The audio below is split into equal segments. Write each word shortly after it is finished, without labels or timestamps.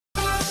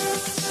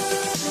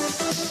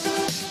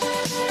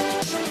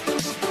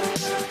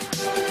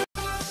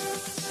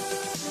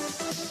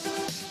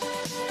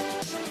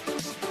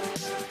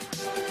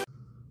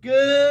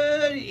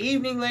Good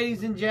evening,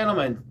 ladies and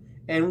gentlemen,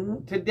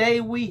 and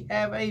today we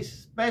have a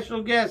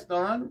special guest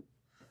on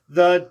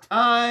the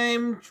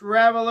Time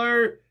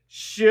Traveler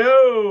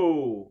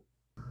Show.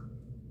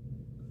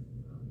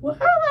 Where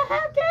the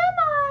heck am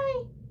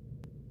I?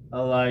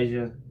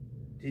 Elijah,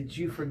 did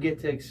you forget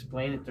to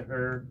explain it to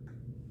her?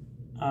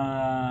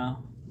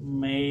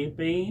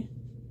 Maybe.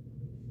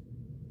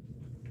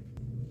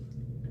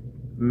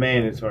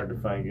 Man, it's hard to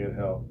find good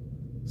help.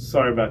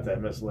 Sorry about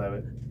that, Miss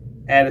Leavitt.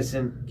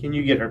 Addison, can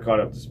you get her caught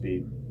up to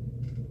speed?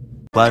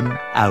 1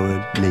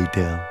 hour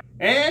later.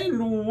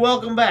 And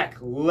welcome back.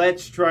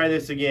 Let's try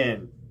this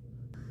again.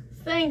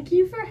 Thank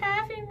you for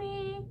having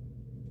me.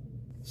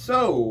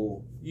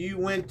 So, you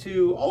went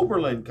to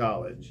Oberlin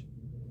College.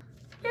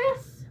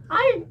 Yes,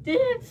 I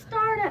did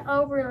start at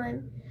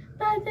Oberlin,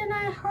 but then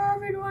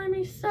Harvard wanted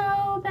me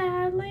so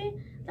badly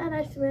that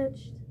I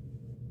switched.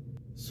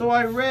 So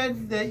I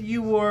read that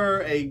you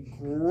were a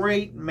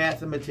great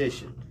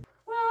mathematician.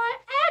 Well, I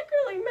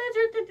accurately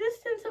measured the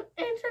distance of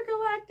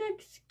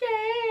intergalactic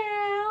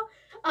scale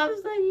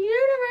of the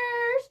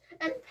universe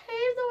and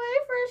paved the way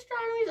for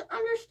astronomy's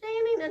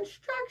understanding and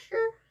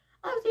structure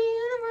of the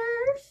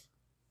universe.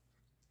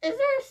 Is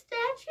there a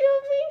statue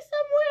of me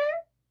somewhere?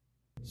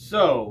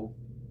 So,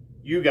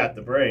 you got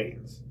the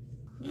brains.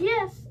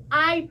 Yes,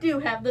 I do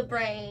have the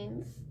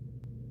brains.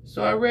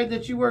 So I read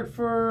that you worked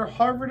for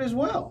Harvard as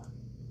well.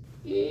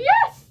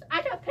 Yes,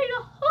 I got paid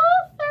a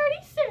whole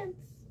 30 cents.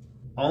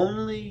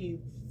 Only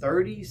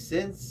 30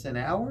 cents an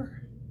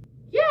hour?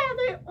 Yeah,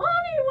 they only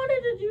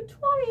wanted to do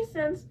 20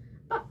 cents,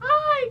 but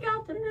I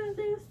got them to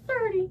do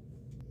 30.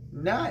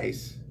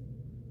 Nice.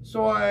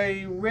 So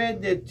I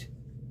read that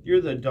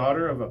you're the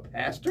daughter of a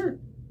pastor?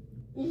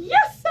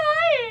 Yes,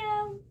 I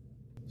am.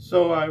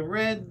 So I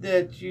read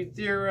that you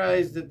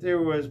theorized that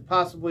there was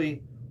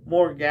possibly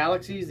more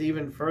galaxies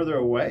even further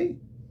away?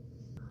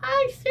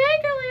 I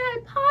secretly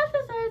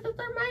hypothesized that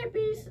there might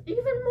be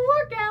even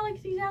more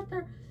galaxies out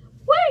there.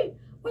 Wait,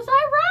 was I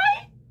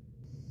right?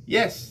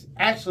 Yes,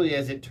 actually,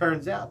 as it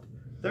turns out,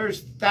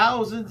 there's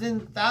thousands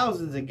and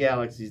thousands of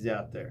galaxies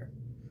out there.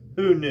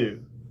 Who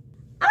knew?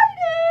 I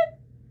did.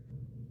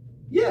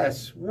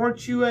 Yes,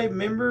 weren't you a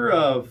member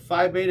of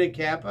Phi Beta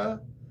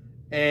Kappa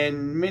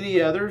and many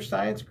other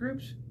science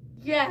groups?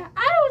 Yeah,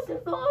 I was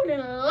involved in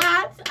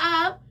lots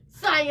of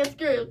science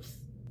groups.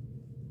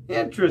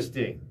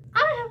 Interesting.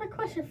 I have a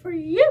question for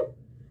you.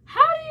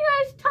 How do you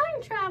guys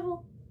time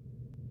travel?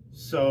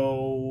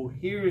 So,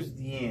 here's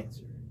the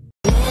answer.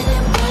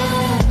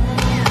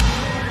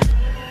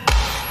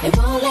 It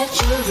won't let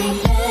you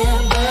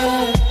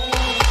remember.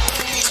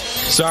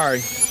 Sorry.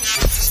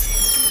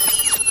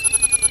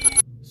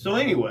 So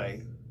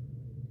anyway,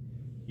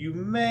 you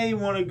may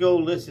want to go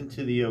listen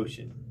to the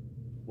ocean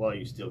while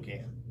you still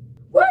can.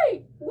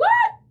 Wait, what?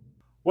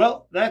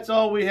 Well, that's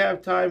all we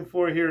have time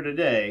for here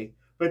today.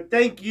 But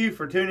thank you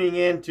for tuning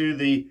in to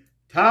the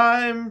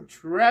Time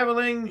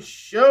Traveling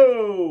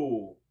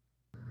Show.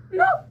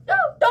 No,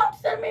 don't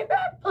send me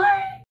back,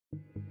 please.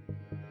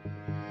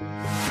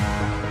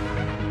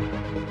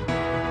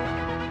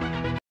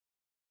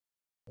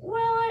 Well,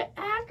 I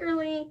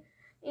accurately,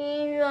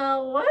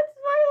 what's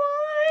my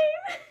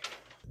line?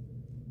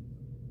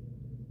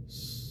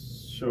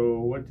 So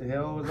what the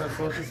hell was I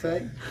supposed to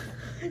say?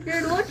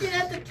 You're looking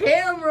at the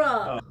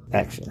camera.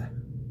 Action.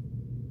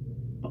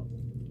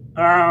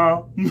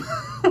 Oh.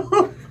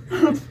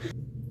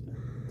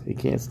 He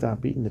can't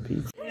stop eating the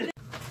pizza.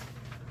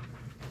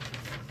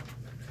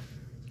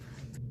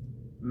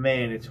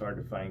 Man, it's hard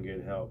to find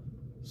good help.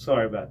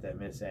 Sorry about that,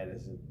 Miss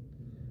Addison.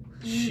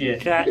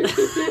 Shit.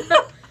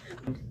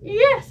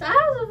 Yes, I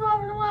was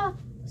involved in a lot of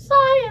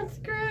science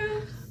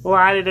groups.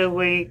 Why did a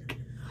week?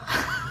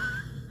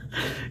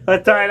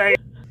 That's all right.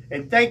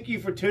 And thank you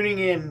for tuning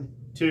in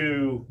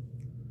to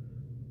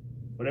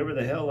whatever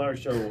the hell our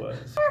show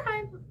was.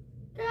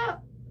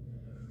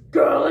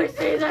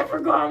 Galaxies, I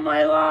forgot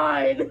my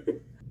line.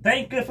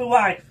 Thank you for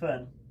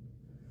watching.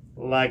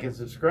 Like and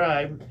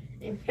subscribe.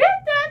 And hit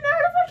that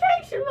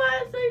notification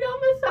button so you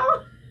don't miss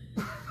out.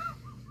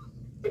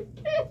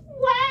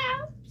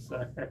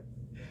 Wow.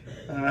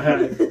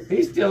 Sorry.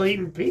 He's still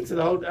eating pizza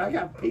the whole time. I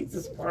got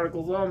pizza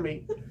particles on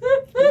me.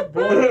 He's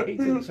blowing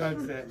pizza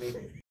chunks at me.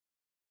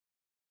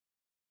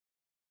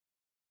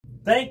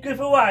 Thank you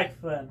for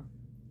watching.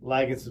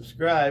 Like and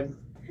subscribe.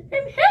 And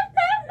hit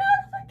that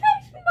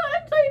notification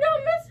button so you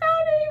don't miss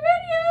out any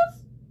videos.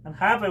 And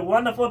have a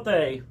wonderful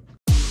day.